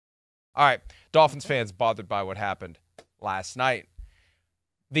All right, Dolphins fans bothered by what happened last night.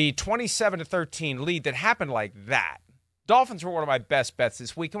 The 27-13 lead that happened like that. Dolphins were one of my best bets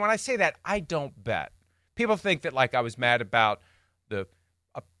this week. And when I say that, I don't bet. People think that like I was mad about the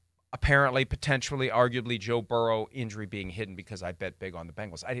apparently, potentially, arguably Joe Burrow injury being hidden because I bet big on the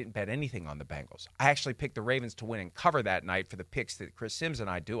Bengals. I didn't bet anything on the Bengals. I actually picked the Ravens to win and cover that night for the picks that Chris Sims and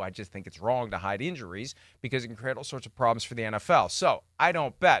I do. I just think it's wrong to hide injuries because it can create all sorts of problems for the NFL. So I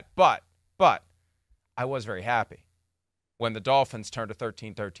don't bet, but I was very happy when the Dolphins turned a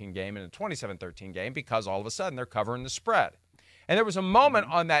 13-13 game into a 27-13 game because all of a sudden they're covering the spread. And there was a moment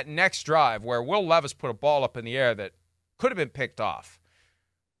on that next drive where Will Levis put a ball up in the air that could have been picked off.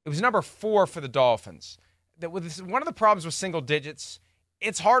 It was number 4 for the Dolphins. One of the problems with single digits,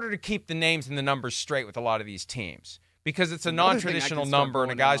 it's harder to keep the names and the numbers straight with a lot of these teams because it's a non-traditional number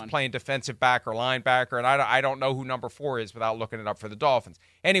and a guy's playing defensive back or linebacker, and I don't know who number 4 is without looking it up for the Dolphins.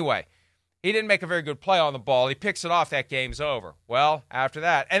 Anyway, he didn't make a very good play on the ball. He picks it off. That game's over. Well, after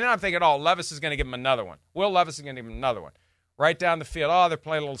that, and then I'm thinking, Levis is going to give him another one. Will Levis is going to give him another one. Right down the field, they're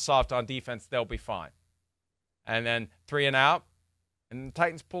playing a little soft on defense. They'll be fine. And then 3 and out. And the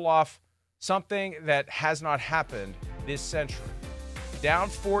Titans pull off something that has not happened this century. Down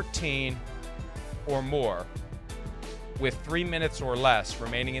 14 or more with 3 minutes or less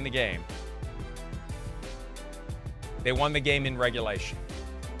remaining in the game. They won the game in regulation.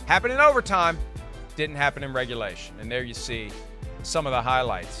 Happened in overtime, didn't happen in regulation. And there you see some of the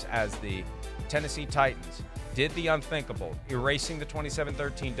highlights as the Tennessee Titans did the unthinkable, erasing the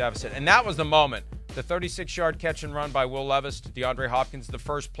 27-13 deficit. And that was the moment. The 36-yard catch and run by Will Levis to DeAndre Hopkins, the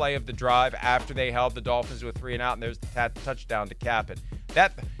first play of the drive after they held the Dolphins to a 3 and out, and there's the touchdown to cap it.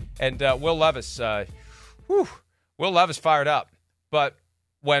 Will Levis fired up. But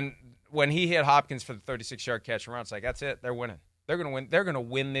when he hit Hopkins for the 36-yard catch and run, it's like, that's it. They're winning. They're going to win. They're going to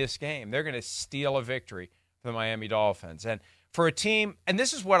win this game. They're going to steal a victory for the Miami Dolphins. And for a team, and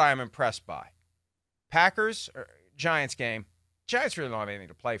this is what I'm impressed by. Packers, Giants game, Giants really don't have anything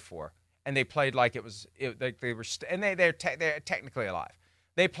to play for. And they played like they're technically alive.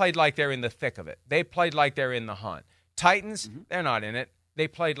 They played like they're in the thick of it. They played like they're in the hunt. Titans, they're not in it. They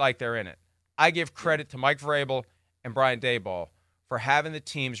played like they're in it. I give credit to Mike Vrabel and Brian Daboll for having the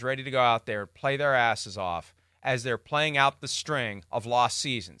teams ready to go out there and play their asses off as they're playing out the string of lost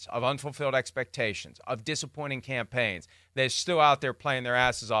seasons, of unfulfilled expectations, of disappointing campaigns. They're still out there playing their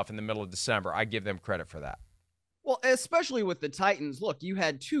asses off in the middle of December. I give them credit for that. Well, especially with the Titans, look, you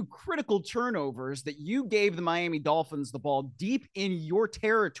had 2 critical turnovers that you gave the Miami Dolphins the ball deep in your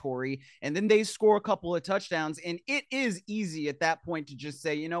territory, and then they score a couple of touchdowns, and it is easy at that point to just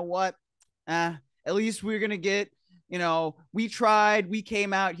say, you know what, at least we're going to get, we tried, we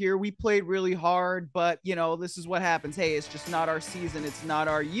came out here, we played really hard, but, this is what happens. Hey, it's just not our season, it's not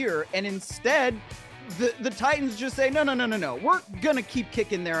our year, and instead, the Titans just say, no, we're going to keep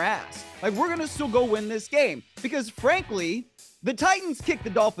kicking their ass. Like, we're going to still go win this game. Because, frankly, the Titans kicked the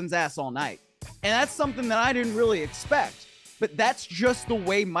Dolphins' ass all night. And that's something that I didn't really expect. But that's just the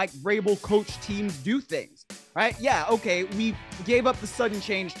way Mike Vrabel coached teams do things, right? Yeah, okay, we gave up the sudden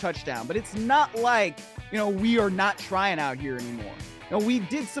change touchdown. But it's not like, we are not trying out here anymore. We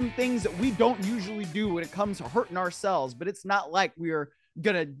did some things that we don't usually do when it comes to hurting ourselves. But it's not like we're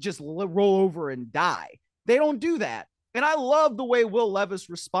going to just roll over and die. They don't do that. And I love the way Will Levis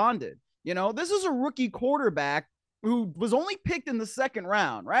responded. This is a rookie quarterback who was only picked in the 2nd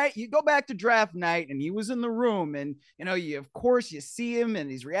round, right? You go back to draft night and he was in the room and, of course you see him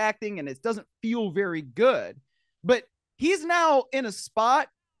and he's reacting and it doesn't feel very good, but he's now in a spot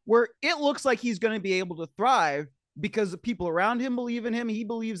where it looks like he's going to be able to thrive because the people around him believe in him. He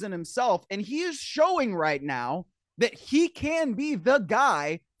believes in himself, and he is showing right now that he can be the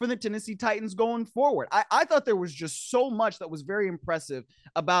guy for the Tennessee Titans going forward. I thought there was just so much that was very impressive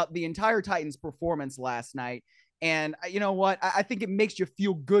about the entire Titans performance last night. And you know what? I think it makes you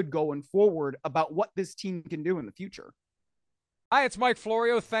feel good going forward about what this team can do in the future. Hi, it's Mike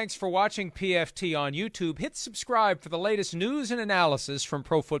Florio. Thanks for watching PFT on YouTube. Hit subscribe for the latest news and analysis from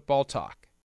Pro Football Talk.